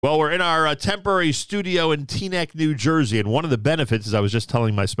Well, we're in our temporary studio in Teaneck, New Jersey, and one of the benefits, as I was just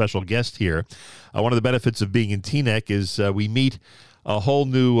telling my special guest here, one of the benefits of being in Teaneck is we meet a whole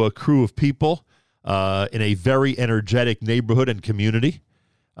new crew of people in a very energetic neighborhood and community.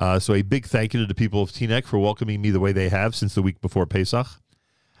 So a big thank you to the people of Teaneck for welcoming me the way they have since the week before Pesach.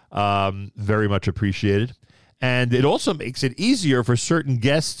 Very much appreciated. And it also makes it easier for certain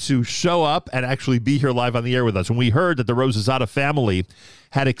guests to show up and actually be here live on the air with us. When we heard that the Rosazada family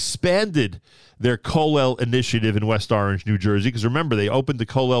had expanded their Kollel initiative in West Orange, New Jersey, because remember, they opened the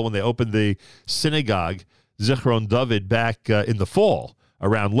Kollel when they opened the synagogue, Zichron David, back in the fall,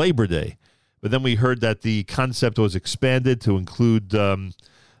 around Labor Day. But then we heard that the concept was expanded to include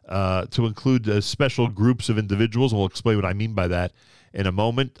special groups of individuals, and we'll explain what I mean by that in a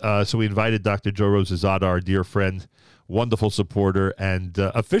moment. So we invited Dr. Joe Rosazada, our dear friend, wonderful supporter, and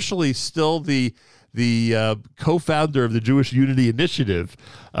officially still the co-founder of the Jewish Unity Initiative.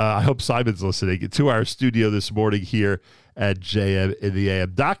 I hope Simon's listening, to our studio this morning here at JM in the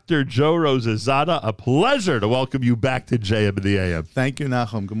AM. Dr. Joe Rosazada, a pleasure to welcome you back to JM in the AM. Thank you,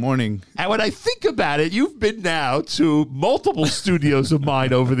 Nachum. Good morning. And when I think about it, you've been now to multiple studios of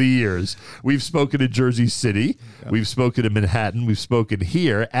mine over the years. We've spoken in Jersey City. Yep. We've spoken in Manhattan. We've spoken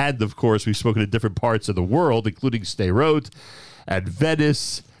here. And, of course, we've spoken in different parts of the world, including Sderot and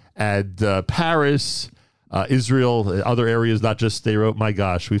Venice and Paris, Israel, other areas, not just Sderot. My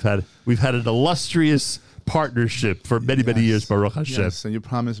gosh, we've had an illustrious partnership for many years, Baruch Hashem. Yes, and you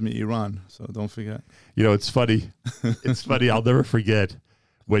promised me Iran, so don't forget. You know, it's funny. It's funny. I'll never forget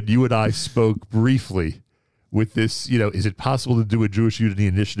when you and I spoke briefly with this, is it possible to do a Jewish Unity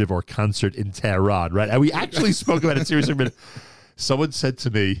Initiative or concert in Tehran, right? And we actually spoke about it seriously. But someone said to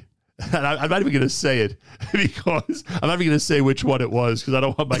me, and I'm not even going to say it because I'm not even going to say which one it was because I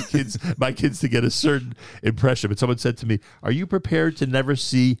don't want my kids to get a certain impression. But someone said to me, "Are you prepared to never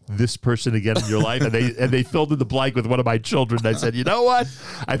see this person again in your life?" And they filled in the blank with one of my children. And I said, "You know what?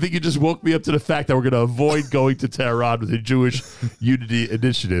 I think you just woke me up to the fact that we're going to avoid going to Tehran with a Jewish Unity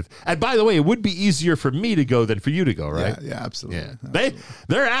Initiative." And by the way, it would be easier for me to go than for you to go, right? Yeah, absolutely. Yeah. Absolutely.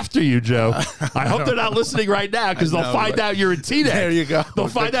 They're after you, Joe. I hope they're not listening right now because they'll find out you're in Teaneck. There you go. They'll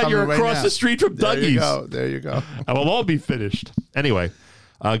find out you're across the street from Dougie's. There you go. And we'll all be finished. Anyway,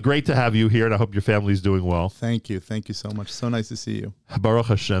 great to have you here, and I hope your family's doing well. Thank you so much. So nice to see you. Baruch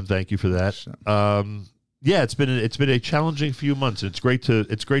Hashem, thank you for that. Yeah, it's been a challenging few months. It's great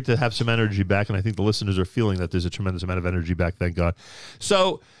to have some energy back, and I think the listeners are feeling that there's a tremendous amount of energy back. Thank God.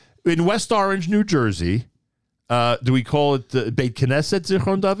 So, in West Orange, New Jersey, do we call it Beit Knesset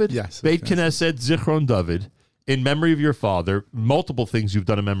Zichron David? Yes. Beit Knesset Zichron David. In memory of your father, multiple things you've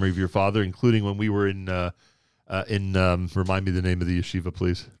done in memory of your father, including when we were in remind me the name of the yeshiva,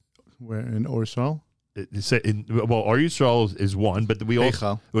 please. We're in Or Yisrael? Or Yisrael is one, but we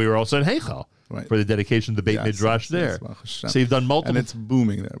were also in Heichal for the dedication of the Beit Midrash there. So you've done multiple. And it's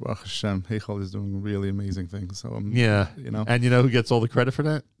booming there. Baruch Hashem. Heichal is doing really amazing things. So yeah. And you know who gets all the credit for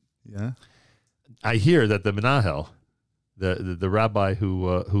that? Yeah. I hear that the Menahel, the rabbi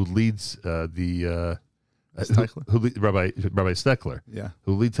who leads Rabbi Steckler,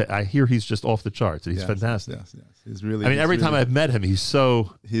 who leads. I hear he's just off the charts. He's fantastic. Yes. He's really. I mean, every time I've met him, he's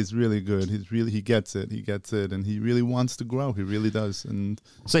really good. He gets it, and he really wants to grow. He really does. And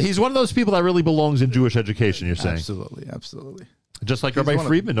so he's one of those people that really belongs in Jewish education. You're saying absolutely. Just like Rabbi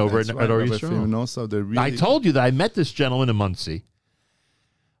Friedman over at Or Yisrael. Also, I told you that I met this gentleman in Monsey.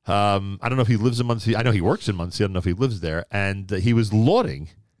 I don't know if he lives in Monsey. I know he works in Monsey. I don't know if he lives there. And he was lauding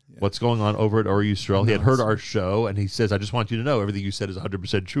what's going on over at Or Yisrael. He had heard our show, and he says, "I just want you to know everything you said is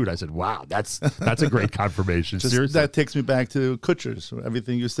 100% true." And I said, "Wow, that's a great confirmation." Seriously, that takes me back to Kutcher's.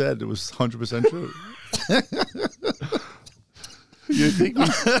 Everything you said, it was 100% true. You think?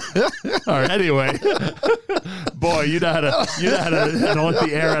 All right. Anyway, boy, you know how to let the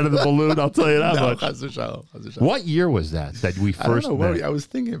air out of the balloon. I'll tell you that much. What year was that we first met? I was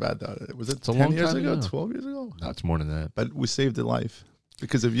thinking about that. Was it 10 years ago? 12 years ago? No, it's more than that. But we saved a life.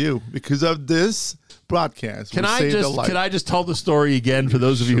 Because of you, because of this broadcast. Can I just tell the story again for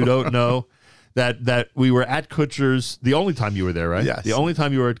those of you who don't know that we were at Kutcher's the only time you were there, right? Yes. The only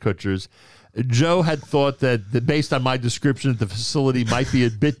time you were at Kutcher's. Joe had thought that based on my description, the facility might be a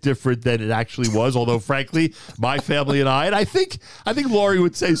bit different than it actually was. Although, frankly, my family and I think Lori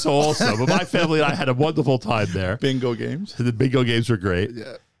would say so also. But my family and I had a wonderful time there. Bingo games. The bingo games were great.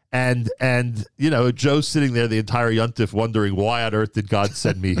 Yeah. And Joe's sitting there the entire Yontif wondering why on earth did God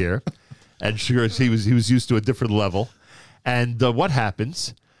send me here? And sure, he was used to a different level. And what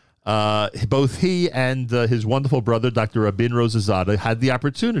happens? Both he and his wonderful brother, Dr. Rabin Rosazada, had the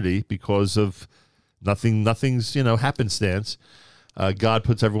opportunity because of nothing's happenstance God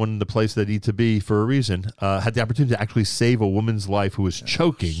puts everyone in the place they need to be for a reason. Had the opportunity to actually save a woman's life who was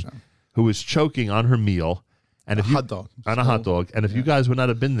choking on her meal. And if hot dog. On a hot dog. And if you guys would not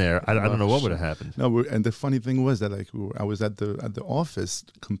have been there, I don't know what would have happened. No, and the funny thing was that I was at the office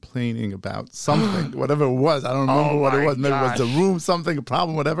complaining about something, whatever it was. I don't remember what it was. Maybe it was the room, something, a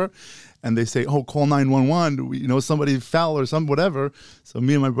problem, whatever. And they say, "Oh, call 911. Somebody fell or some whatever." So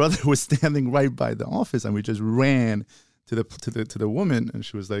me and my brother were standing right by the office, and we just ran to the woman, and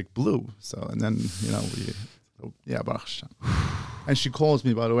she was like blue. So and then Baruch Hashem. And she calls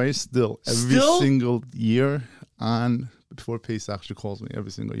me, by the way, every single year before Pesach. She calls me every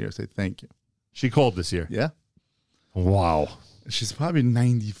single year, say thank you. She called this year. Yeah. Wow. She's probably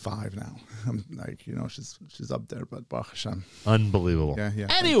 95 now. I'm like, she's up there, but Baruch Hashem. Unbelievable. Yeah.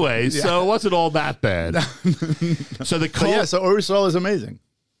 Anyway, so it wasn't all that bad. So so Or Yisrael is amazing.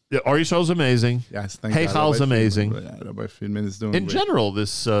 Yeah, Or Yisrael is amazing. Yes, thank God. Heichal is amazing. Rabbi Friedman is doing in great. general,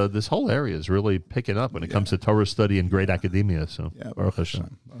 this whole area is really picking up when it comes to Torah study and great academia. So, Baruch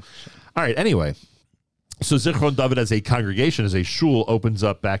Hashem. All right. Anyway, so Zichron David as a congregation, as a shul, opens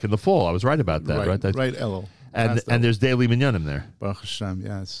up back in the fall. I was right about that, right? Right, Elul. And there's daily minyanim there. Baruch Hashem,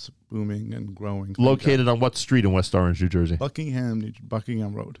 it's booming and growing. Located on what street in West Orange, New Jersey? Buckingham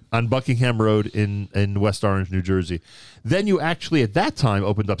Road. On Buckingham Road in West Orange, New Jersey. Then you actually, at that time,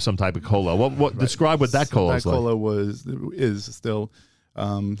 opened up some type of kollel. What describe what that kollel is like? That kollel is still,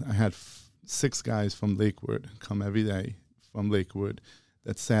 I had 6 guys from Lakewood come every day from Lakewood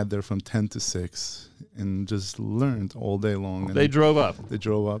that sat there from 10 to 6 and just learned all day long. And they drove up. They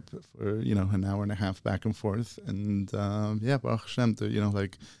drove up for, an hour and a half back and forth. And, Baruch Hashem,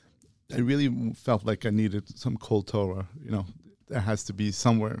 I really felt like I needed some Kol Torah. There has to be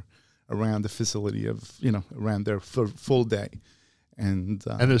somewhere around the facility of, around there for full day. And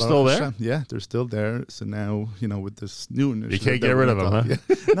they're still there? Yeah, they're still there. So now, with this new initiative. You can't get rid of them, huh?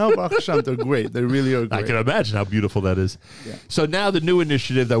 Yeah. No, Baruch Hashem, they're great. They really are great. I can imagine how beautiful that is. Yeah. So now the new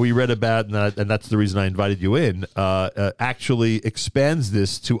initiative that we read about, and that's the reason I invited you in, actually expands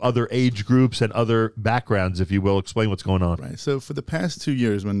this to other age groups and other backgrounds, if you will. Explain what's going on. Right. So for the past 2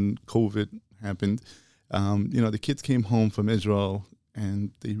 years when COVID happened, the kids came home from Israel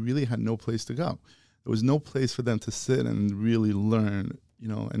and they really had no place to go. There was no place for them to sit and really learn,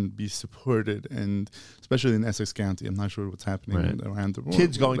 and be supported, and especially in Essex County. I'm not sure what's happening around the world.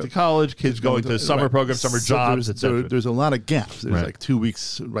 Kids going to college, kids going to summer programs, summer jobs, etc. There's a lot of gaps. There's like 2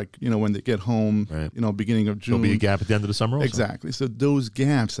 weeks, when they get home, beginning of June. There'll be a gap at the end of the summer also. Exactly. So those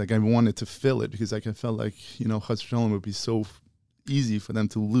gaps, I wanted to fill it because I felt like, Chas Shalom would be so easy for them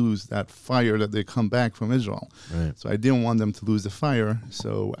to lose that fire that they come back from Israel. Right. So I didn't want them to lose the fire.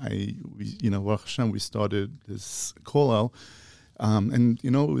 So Baruch Hashem, we started this kollel. And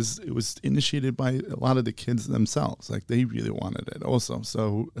it was initiated by a lot of the kids themselves. Like they really wanted it also.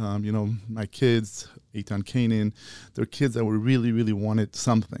 So my kids, Eitan Canaan, they're kids that were really, really wanted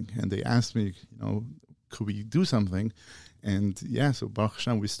something. And they asked me, could we do something? And so Baruch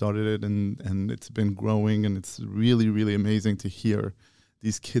Hashem, we started it, and it's been growing, and it's really, really amazing to hear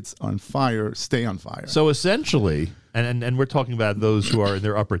these kids on fire stay on fire. So essentially, and we're talking about those who are in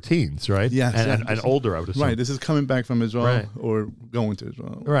their upper teens, right? Yeah, and older, I would assume. Right, this is coming back from Israel or going to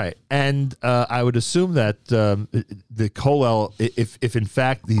Israel. Right, and I would assume that the kollel, if in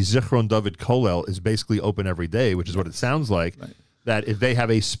fact the Zichron David kollel is basically open every day, which is what it sounds like, that if they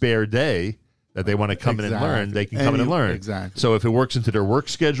have a spare day that they want to come in and learn, they can come in and learn. Exactly. So if it works into their work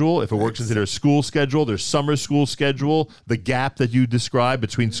schedule, if it works into their school schedule, their summer school schedule, the gap that you described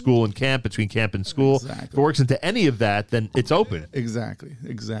between school and camp, between camp and school, if it works into any of that, then it's open. Exactly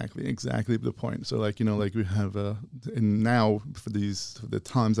the point. So we have and now for the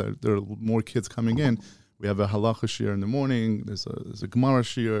times that there are more kids coming in, we have a halacha shiur in the morning. There's a Gemara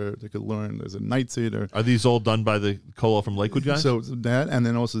shiur they could learn. There's a night seder. Are these all done by the kollel from Lakewood guys? So that, and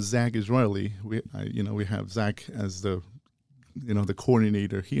then also Zach Israeli. We have Zach as the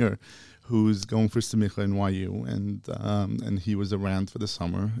coordinator here, who's going for Semicha in YU, and he was around for the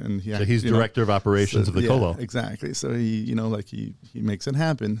summer, and he's director of operations of the kollel. Exactly. So he he makes it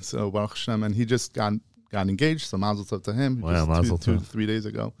happen. So Baruch Hashem, and he just got engaged. So mazel tov to him. Wow, mazel tov. 3 days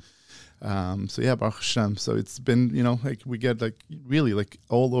ago. Baruch Hashem. So it's been, we get really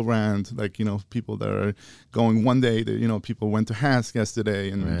all around, people that are going one day to, people went to Hask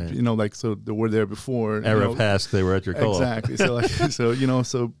yesterday and, so they were there before. Erev Hask, they were at your kollel. Exactly. So,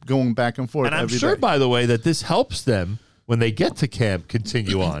 so going back and forth. And I'm sure, by the way, that this helps them when they get to camp,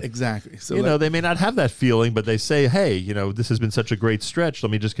 continue on. Exactly. So you know, they may not have that feeling, but they say, hey, you know, this has been such a great stretch.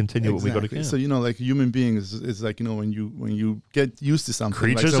 Let me just continue when we go to camp. So, you know, like human beings is like, you know, when you get used to something.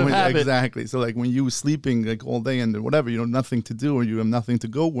 Creatures like, of habit. Exactly. So like when you sleeping like all day and whatever, you know, nothing to do or you have nothing to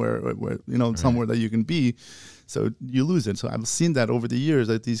go where you know, somewhere that you can be. So you lose it. So I've seen that over the years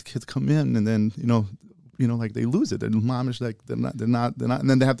that these kids come in and then, you know, like they lose it. Their mom is like, they're not, and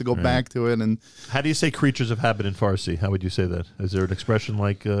then they have to go back to it. And how do you say creatures of habit in Farsi? How would you say that? Is there an expression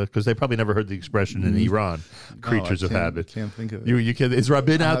like, because they probably never heard the expression in Iran, creatures of habit. Can't think of it. You can, is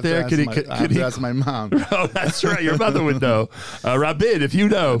Rabin out there? Could he ask my mom? Oh, that's right. Your mother would know. Rabin, if you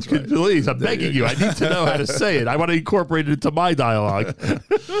know, please, I'm begging you. I need to know how to say it. I want to incorporate it into my dialogue.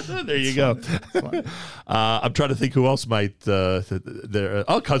 There you go. I'm trying to think who else might,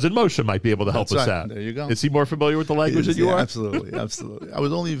 Cousin Moshe might be able to help us out. There you go. Is he more familiar with the language than you are? Absolutely. I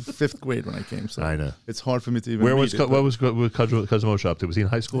was only 5th grade when I came, so I know. It's hard for me to even what was Cousin Moshe up to? Was he in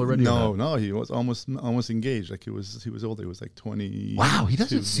high school already? No, he was almost engaged. Like he was older. He was like 20. Wow, he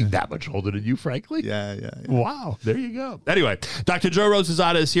doesn't seem that much older than you, frankly. Yeah. Wow, there you go. Anyway, Dr. Joe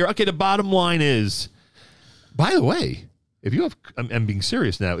Rosazada is here. Okay, the bottom line is, by the way, if you have, I'm being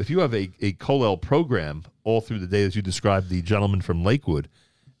serious now, if you have a Kollel program all through the day as you described the gentleman from Lakewood,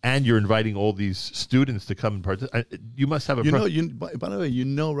 and you're inviting all these students to come and participate, you must have a... by the way, you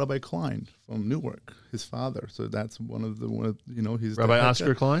know Rabbi Klein from Newark, his father. So that's one of he's... Rabbi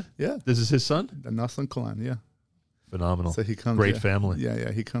Oscar Klein? Yeah. This is his son? Nassan Klein, yeah. Phenomenal. So he comes... Great family.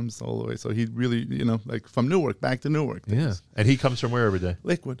 Yeah, he comes all the way. So he really, like from Newark, back to Newark. Yeah. And he comes from where every day?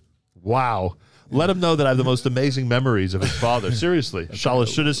 Lakewood. Wow. Let him know that I have the most amazing memories of his father. Seriously.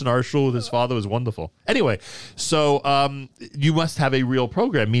 Shalosh Shudis in our shul with his father was wonderful. Anyway, so you must have a real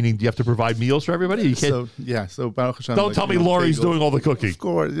program, meaning do you have to provide meals for everybody? You can't, so Baruch Hashem, don't tell me Lori's doing all the cooking. Of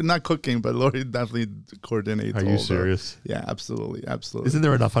course, not cooking, but Lori definitely coordinates. Are you serious? Yeah, absolutely. Isn't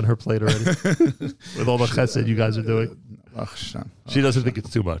there enough on her plate already? With all the chesed you guys are doing? She doesn't think it's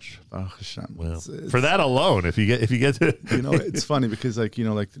too much. Well, for that alone, if you get to it's funny because like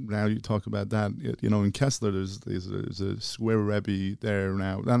now you talk about that. In Kessler, there's a square Rebbe there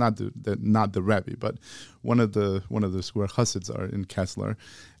now. Not the Rebbe, but one of the square Chassids are in Kessler,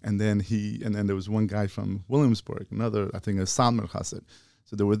 and then there was one guy from Williamsburg, another I think a Salmer Chassid.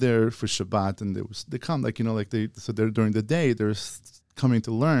 So they were there for Shabbat, and they come they're during the day they're coming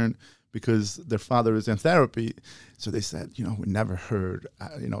to learn because their father is in therapy. So they said, we never heard,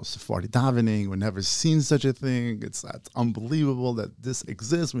 Sephardi davening. We never seen such a thing. It's unbelievable that this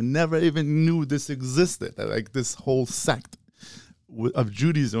exists. We never even knew this existed. Like this whole sect of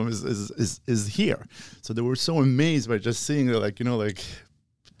Judaism is here. So they were so amazed by just seeing Kippah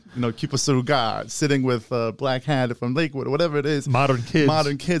Saruga, sitting with Black Hat from Lakewood, whatever it is. Modern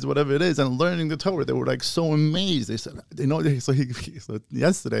kids, whatever it is, and learning the Torah. They were like so amazed. They said, so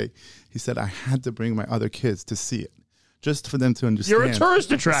yesterday, he said, I had to bring my other kids to see it, just for them to understand. You're a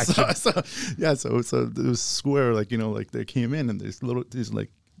tourist attraction. So it was square, they came in and these smaller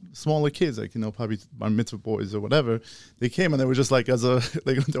kids, probably bar mitzvah boys or whatever, they came and they were just like, they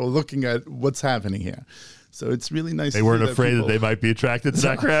were looking at what's happening here. So it's really nice. They weren't afraid that they might be attracted to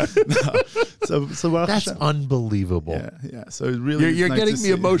that crowd. No. So that's unbelievable. Yeah. So it really you're nice getting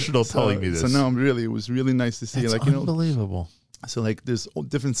me emotional telling me this. So no, it was really nice to see. That's unbelievable. So there's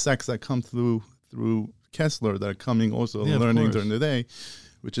different sects that come through Kessler that are coming also learning during the day,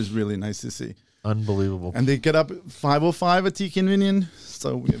 which is really nice to see. Unbelievable. And they get up at 5:05 at Tikkun Minyan.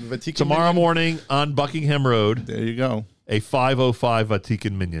 So we have a Tikkun tomorrow Minyan morning on Buckingham Road. There you go. A 5:05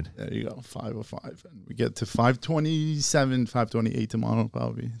 Tikkun Minyan. There you go, 5:05, and we get to 5:27, 5:28 tomorrow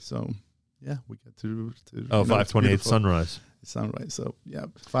probably. So yeah, we get to 5:28 sunrise. Sunrise. So yeah,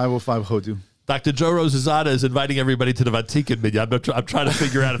 5:05 Hodu. Dr. Joe Rosazada is inviting everybody to the Vatikan Minyan. I'm trying to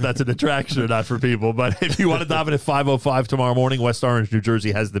figure out if that's an attraction or not for people. But if you want to daven at 5:05 tomorrow morning, West Orange, New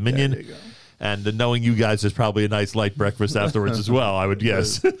Jersey has the Minyan. There you go. And knowing you guys, there's probably a nice light breakfast afterwards as well, I would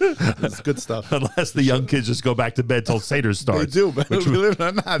guess. It's good stuff. Unless the young kids just go back to bed till Seder starts. They do, but believe it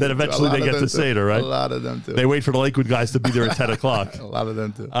or not. Then eventually they get to Seder, right? A lot of them do. They wait for the Lakewood guys to be there at 10 o'clock. A lot of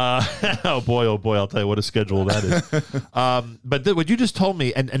them do. Oh boy, I'll tell you what a schedule that is. But what you just told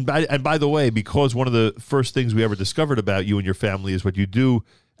me, and by the way, because one of the first things we ever discovered about you and your family is what you do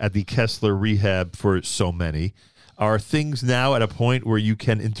at the Kessler Rehab for so many. Are things now at a point where you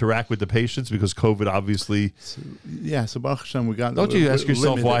can interact with the patients because COVID obviously... So Baruch Hashem, we got... Don't you ask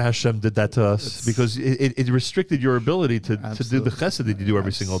yourself why Hashem did that to us? Because it restricted your ability to do the chesed that you do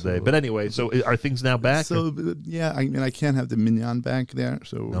every single day. But anyway, so are things now back? So, yeah, I can't have the minyan back there.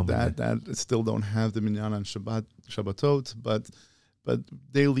 So that still don't have the minyan on Shabbatot. But But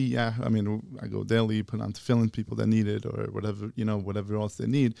daily, yeah, I mean, I go daily, put on tefillin people that need it or whatever, whatever else they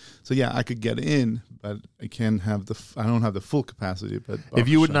need. So yeah, I could get in, but I can't have I don't have the full capacity. But if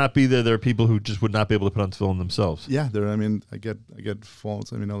you would not be there, there are people who just would not be able to put on tefillin themselves. Yeah, I mean, I get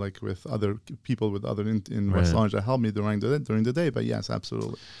faults. I mean, like with other people with other in West Orange that help me during the day. But yes,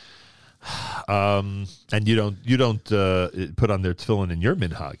 absolutely. And you don't put on their tefillin in your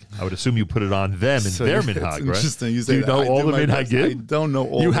minhag. I would assume you put it on them in their minhag, right? Interesting. Do you know all the minhagim? I don't know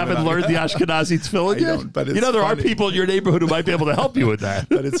all. You haven't learned the Ashkenazi tefillin yet? But there are people in your neighborhood who might be able to help you with that.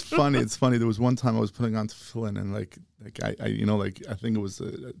 But it's funny. It's funny. There was one time I was putting on tefillin and I think it was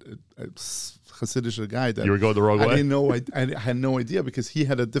a Hasidic guy that you were going the wrong way. I didn't know. I had no idea because he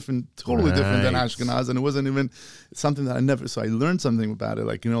had totally different than Ashkenaz, and it wasn't even something that I never. So I learned something about it.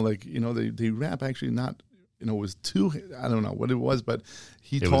 They wrap actually not. It was too. I don't know what it was, but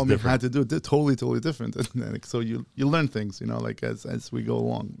he told me how to do it. They're totally different. So you learn things, as we go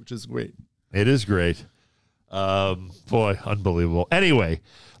along, which is great. It is great. Boy, unbelievable. Anyway,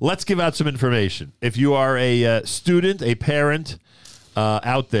 let's give out some information. If you are a student, a parent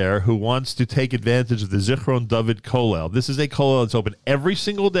out there who wants to take advantage of the Zichron David Kollel, this is a Kollel that's open every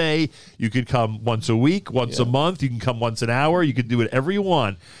single day. You could come once a week, once a month. You can come once an hour. You can do whatever you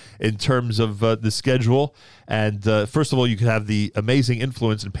want in terms of the schedule. And first of all, you can have the amazing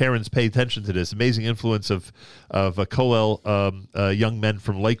influence, and parents pay attention to this, amazing influence of a Kollel young men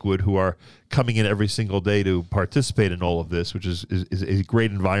from Lakewood who are coming in every single day to participate in all of this, which is a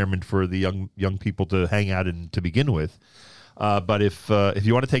great environment for the young people to hang out in to begin with. But if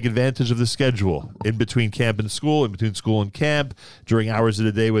you want to take advantage of the schedule in between camp and school, in between school and camp, during hours of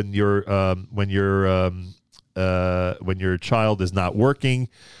the day when your child is not working,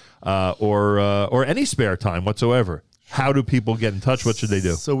 or any spare time whatsoever, how do people get in touch? What should they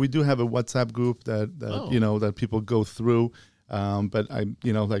do? So we do have a WhatsApp group that people go through. But they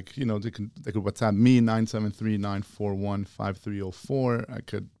could WhatsApp me 973-941-5304. I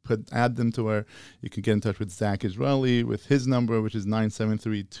could add them to her. You can get in touch with Zach Israeli with his number, which is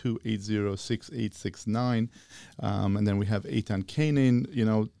 973-280-6869. And then we have Eitan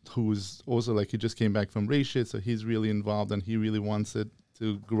Kanin, who's also he just came back from Reshit, so he's really involved and he really wants it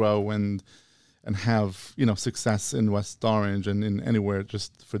to grow and have success in West Orange and in anywhere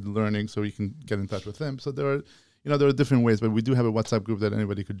just for the learning. So you can get in touch with them. So there are different ways, but we do have a WhatsApp group that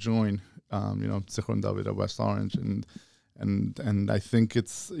anybody could join. Zichron David at West Orange, and I think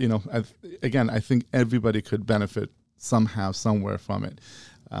it's I think everybody could benefit somehow, somewhere from it.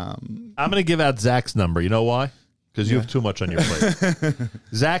 I'm going to give out Zach's number. You know why? Because you have too much on your plate.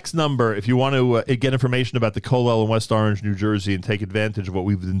 Zach's number, if you want to get information about the Kollel in West Orange, New Jersey, and take advantage of what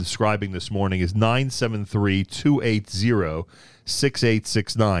we've been describing this morning, is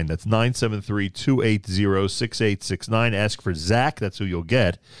 973-280-6869. That's 973-280-6869. Ask for Zach. That's who you'll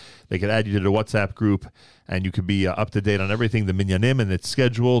get. They can add you to the WhatsApp group, and you can be up to date on everything, the minyanim and its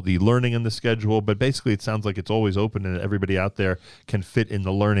schedule, the learning and the schedule. But basically, it sounds like it's always open, and everybody out there can fit in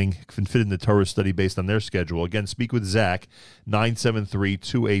the learning, can fit in the Torah study based on their schedule. Again, speak with Zach,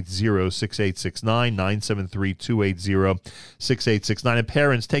 973-280-6869, 973-280-6869. And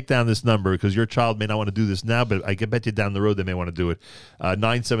parents, take down this number because your child may not want to do this now, but I can bet you down the road they may want to do it.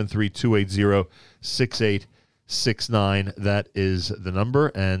 973-280-6869. That is the number,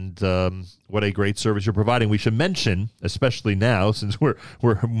 and what a great service you're providing. We should mention, especially now, since we're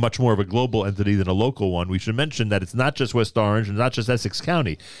much more of a global entity than a local one, we should mention that it's not just West Orange and not just Essex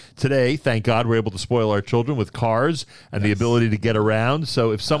County. Today, thank God, we're able to spoil our children with cars and the ability to get around.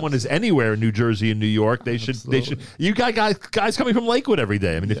 So if someone is anywhere in New Jersey and New York, they should. You got guys coming from Lakewood every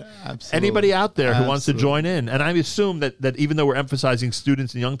day. I mean, if anybody out there who wants to join in, and I assume that even though we're emphasizing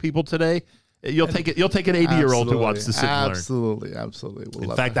students and young people today, You'll take an 80-year-old who wants to sit and learn. Absolutely. In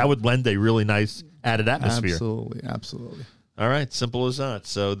fact, that would lend a really nice added atmosphere. Absolutely. All right, simple as that.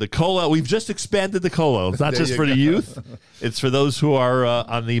 So the Kollel, we've just expanded the Kollel. It's not just for the youth; it's for those who are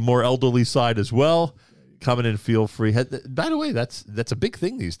on the more elderly side as well. Come in and feel free. By the way, that's a big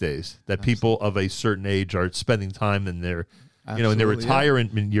thing these days. That people of a certain age are spending time in their. In their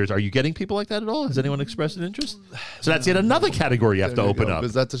retirement years. Are you getting people like that at all? Has anyone expressed an interest? So that's yet another category you have to open up.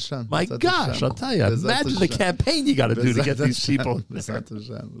 My gosh, I'll tell you. Imagine the campaign you got to do to get these people.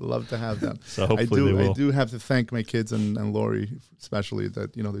 Love to have them. So hopefully I do have to thank my kids and Lori especially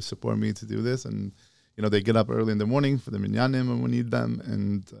that, they support me to do this. And, they get up early in the morning for the minyanim when we need them.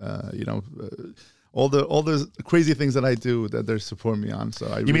 And, all the crazy things that I do that they're supporting me on. So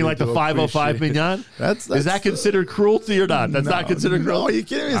I You mean like the 505 minyan? Is that considered cruelty or not? That's not considered cruelty? No, are you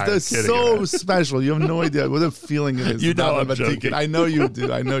kidding me? They're so special. You have no idea what a feeling it is. You know I'm joking. I know you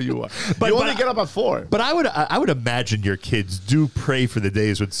do. I know you are. But you only get up at 4. But I would imagine your kids do pray for the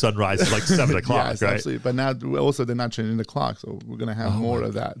days when sunrise is like 7 o'clock, yes, right? Absolutely. But now also they're not changing the clock, so we're gonna have more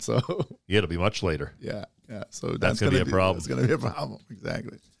of that. So yeah, it'll be much later. Yeah. So that's gonna be a problem. It's gonna be a problem.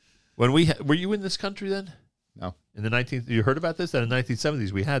 Exactly. When were you in this country then? No. In the 19th, you heard about this? That in the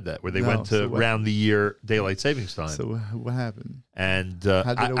 1970s we had that where they went to round the year daylight savings time. So what happened? And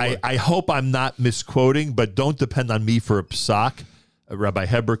I hope I'm not misquoting, but don't depend on me for a psak. Rabbi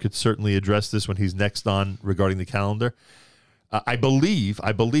Heber could certainly address this when he's next on regarding the calendar. I believe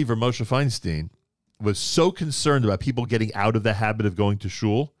Rav Moshe Feinstein was so concerned about people getting out of the habit of going to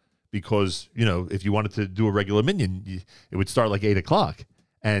shul because, if you wanted to do a regular minyan, it would start like 8 o'clock.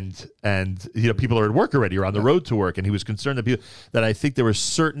 And people are at work already or on the road to work. And he was concerned that I think there were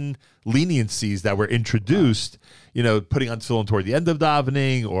certain leniencies that were introduced, putting on tefillin toward the end of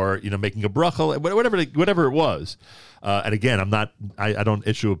davening or, making a bracha, whatever it was. And again, I don't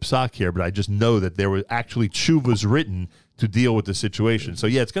issue a psak here, but I just know that there were actually tshuvas written to deal with the situation. So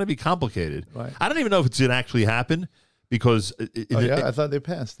yeah, it's going to be complicated. Right. I don't even know if it's going to actually happen. Because I thought they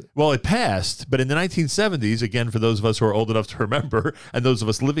passed it. Well, it passed, but in the 1970s, again, for those of us who are old enough to remember, and those of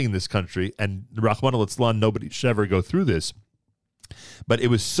us living in this country, and Rahman al-Islam, nobody should ever go through this, but it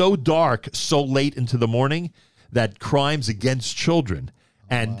was so dark, so late into the morning, that crimes against children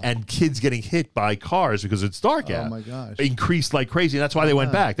and kids getting hit by cars because it's dark out. Oh, my gosh. Increased like crazy. And that's why they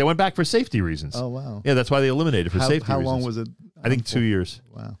went back. They went back for safety reasons. Oh, wow. Yeah, that's why they eliminated for safety reasons. How long was it? I think 2 years.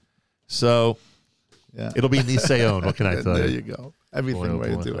 Wow. So... Yeah. It'll be Nisayon. What can I tell you? There you go. Everything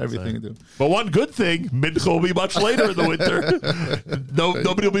you do. Everything you do. But one good thing, Mincha will be much later in the winter.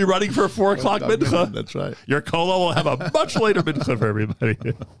 Nobody will be running for a 4 o'clock Mincha. That's right. Your Kollel will have a much later Mincha for everybody.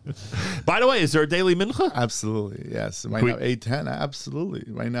 By the way, is there a daily Mincha? Absolutely, yes. Right now, 8:10. Absolutely.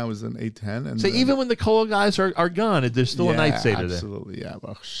 Right now is an 8:10. And so even when the Kollel guys are gone, there's still a night Seder there. Absolutely, yeah.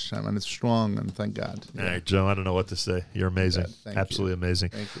 And it's strong, and thank God. Yeah. All right, Joe, I don't know what to say. You're amazing. Thank Absolutely you. amazing.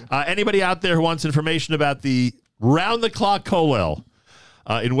 Thank you. Anybody out there who wants information about the round-the-clock Kollel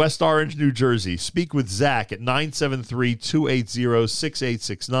in West Orange, New Jersey, speak with Zach at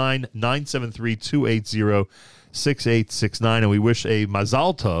 973-280-6869, 973-280-6869, and we wish a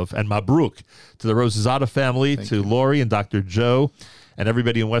Mazal Tov and Mabruk to the Rosazada family, to Lori and Dr. Joe, and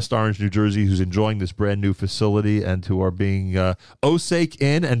everybody in West Orange, New Jersey who's enjoying this brand-new facility and who are being osake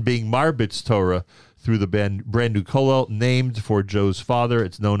in and being marbitz Torah through the brand-new Kollel named for Joe's father.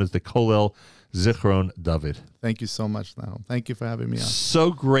 It's known as the Kollel Zichron David. Thank you so much, Lionel. Thank you for having me on.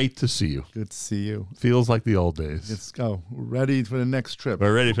 So great to see you. Good to see you. Feels like the old days. Let's go. We're ready for the next trip.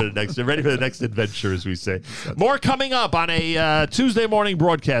 We're ready for the next adventure, as we say. More coming up on a Tuesday morning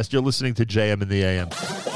broadcast. You're listening to JM in the AM.